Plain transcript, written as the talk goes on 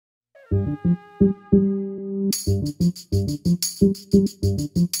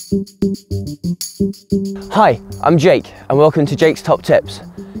Hi, I'm Jake and welcome to Jake's Top Tips.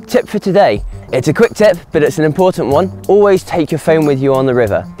 Tip for today, it's a quick tip but it's an important one. Always take your phone with you on the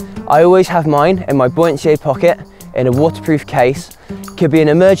river. I always have mine in my buoyancy aid pocket in a waterproof case. Could be an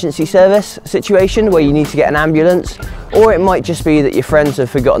emergency service situation where you need to get an ambulance, or it might just be that your friends have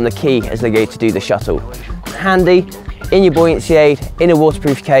forgotten the key as they go to do the shuttle. Handy, in your buoyancy aid, in a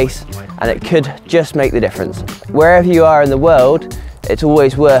waterproof case, and it could just make the difference. Wherever you are in the world, it's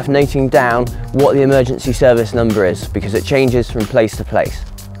always worth noting down what the emergency service number is because it changes from place to place.